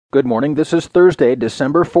Good morning. This is Thursday,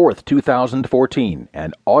 December 4th, 2014,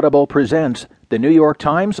 and Audible presents the New York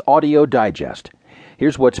Times Audio Digest.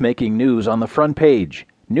 Here's what's making news on the front page.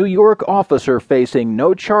 New York officer facing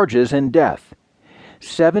no charges in death.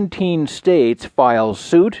 17 states file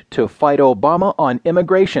suit to fight Obama on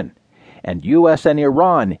immigration. And U.S. and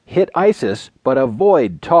Iran hit ISIS but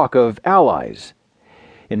avoid talk of allies.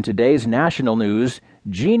 In today's national news,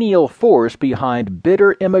 genial force behind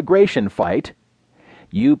bitter immigration fight.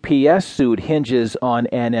 UPS suit hinges on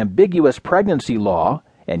an ambiguous pregnancy law,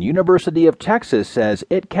 and University of Texas says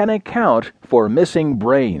it can account for missing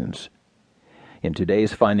brains. In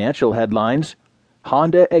today's financial headlines,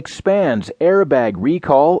 Honda expands airbag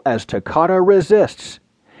recall as Takata resists,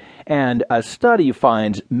 and a study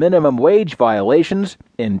finds minimum wage violations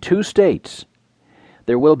in 2 states.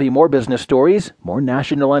 There will be more business stories, more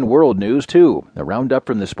national and world news too, a roundup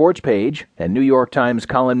from the sports page, and New York Times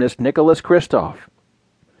columnist Nicholas Kristof.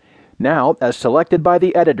 Now, as selected by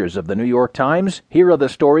the editors of the New York Times, here are the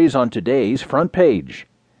stories on today's front page.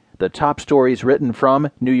 The top stories written from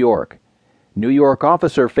New York. New York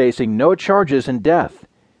officer facing no charges in death.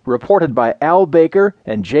 Reported by Al Baker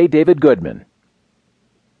and J. David Goodman.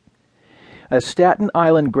 A Staten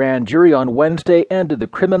Island grand jury on Wednesday ended the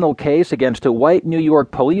criminal case against a white New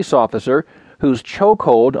York police officer whose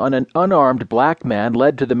chokehold on an unarmed black man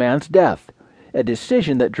led to the man's death. A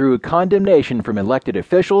decision that drew condemnation from elected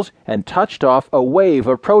officials and touched off a wave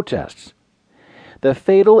of protests. The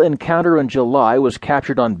fatal encounter in July was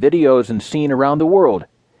captured on videos and seen around the world.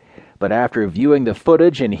 But after viewing the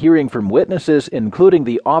footage and hearing from witnesses, including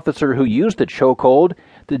the officer who used the chokehold,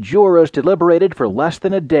 the jurors deliberated for less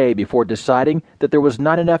than a day before deciding that there was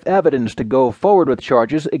not enough evidence to go forward with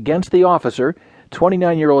charges against the officer,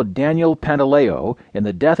 29-year-old Daniel Pantaleo, in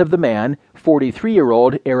the death of the man,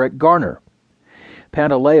 43-year-old Eric Garner.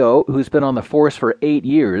 Pantaleo, who's been on the force for 8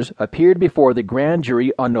 years, appeared before the grand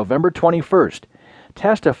jury on November 21st,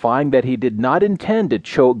 testifying that he did not intend to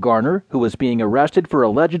choke Garner, who was being arrested for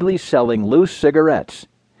allegedly selling loose cigarettes.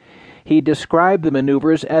 He described the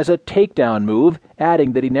maneuvers as a takedown move,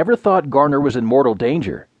 adding that he never thought Garner was in mortal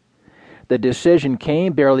danger. The decision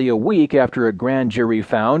came barely a week after a grand jury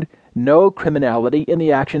found no criminality in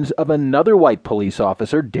the actions of another white police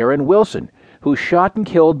officer, Darren Wilson, who shot and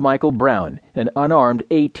killed Michael Brown, an unarmed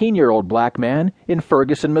 18-year-old black man in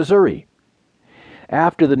Ferguson, Missouri.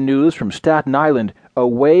 After the news from Staten Island, a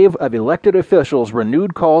wave of elected officials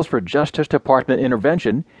renewed calls for Justice Department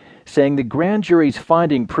intervention, saying the grand jury's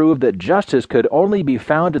finding proved that justice could only be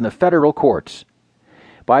found in the federal courts.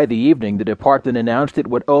 By the evening, the department announced it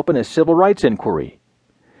would open a civil rights inquiry.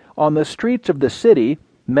 On the streets of the city,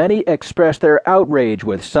 many expressed their outrage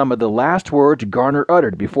with some of the last words Garner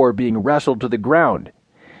uttered before being wrestled to the ground.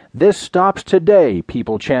 "This stops today,"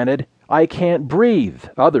 people chanted. "I can't breathe,"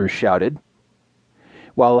 others shouted.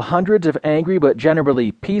 While hundreds of angry but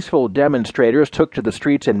generally peaceful demonstrators took to the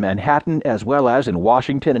streets in Manhattan as well as in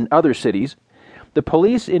Washington and other cities, the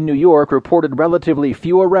police in New York reported relatively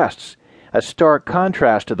few arrests, a stark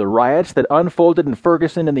contrast to the riots that unfolded in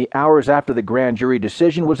Ferguson in the hours after the grand jury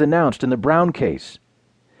decision was announced in the Brown case.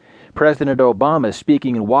 President Obama,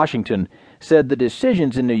 speaking in Washington, said the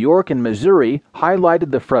decisions in New York and Missouri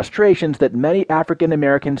highlighted the frustrations that many African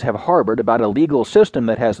Americans have harbored about a legal system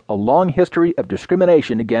that has a long history of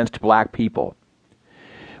discrimination against black people.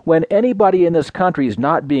 "When anybody in this country is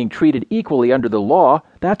not being treated equally under the law,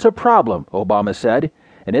 that's a problem," Obama said,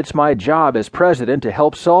 "and it's my job as president to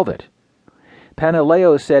help solve it."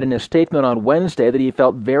 Pantaleo said in a statement on Wednesday that he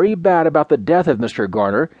felt very bad about the death of Mr.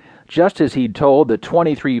 Garner, just as he'd told the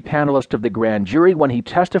 23 panelists of the grand jury when he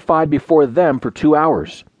testified before them for 2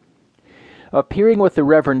 hours. Appearing with the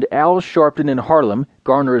Reverend Al Sharpton in Harlem,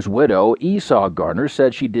 Garner's widow, Esau Garner,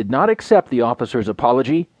 said she did not accept the officer's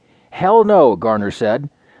apology. "Hell no," Garner said.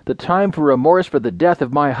 "The time for remorse for the death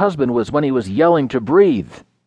of my husband was when he was yelling to breathe."